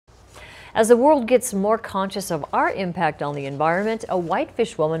As the world gets more conscious of our impact on the environment, a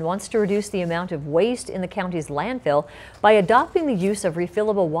Whitefish woman wants to reduce the amount of waste in the county's landfill by adopting the use of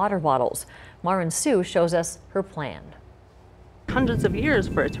refillable water bottles. Marin Sue shows us her plan. Hundreds of years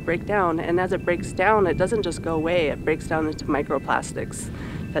for it to break down, and as it breaks down, it doesn't just go away, it breaks down into microplastics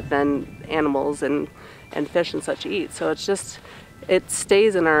that then animals and fish and such eat. So it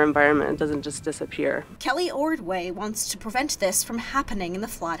stays in our environment, it doesn't just disappear. Kelly Ordway wants to prevent this from happening in the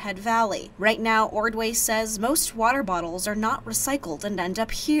Flathead Valley. Right now, Ordway says most water bottles are not recycled and end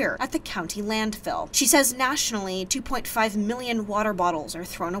up here at the county landfill. She says nationally, 2.5 million water bottles are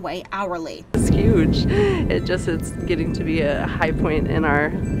thrown away hourly. It's huge. It's getting to be a high point in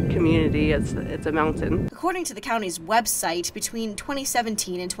our community. It's a mountain. According to the county's website, between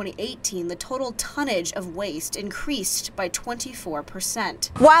 2017 and 2018, the total tonnage of waste increased by 24%.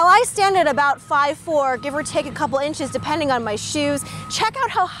 While I stand at about 5'4", give or take a couple inches depending on my shoes, check out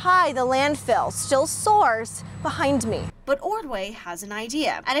how high the landfill still soars behind me. But Ordway has an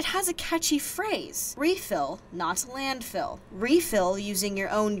idea, and it has a catchy phrase: refill, not landfill. Refill using your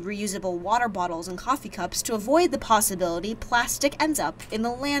own reusable water bottles and coffee cups to avoid the possibility plastic ends up in the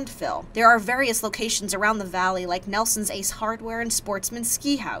landfill. There are various locations around the valley like Nelson's Ace Hardware and Sportsman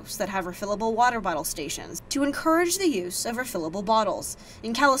Ski House that have refillable water bottle stations to encourage the use of refillable bottles.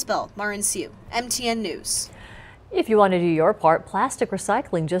 In Kalispell, Marin Sue, MTN News. If you want to do your part, plastic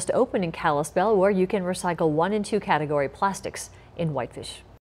recycling just opened in Kalispell, where you can recycle 1 and 2 category plastics in Whitefish.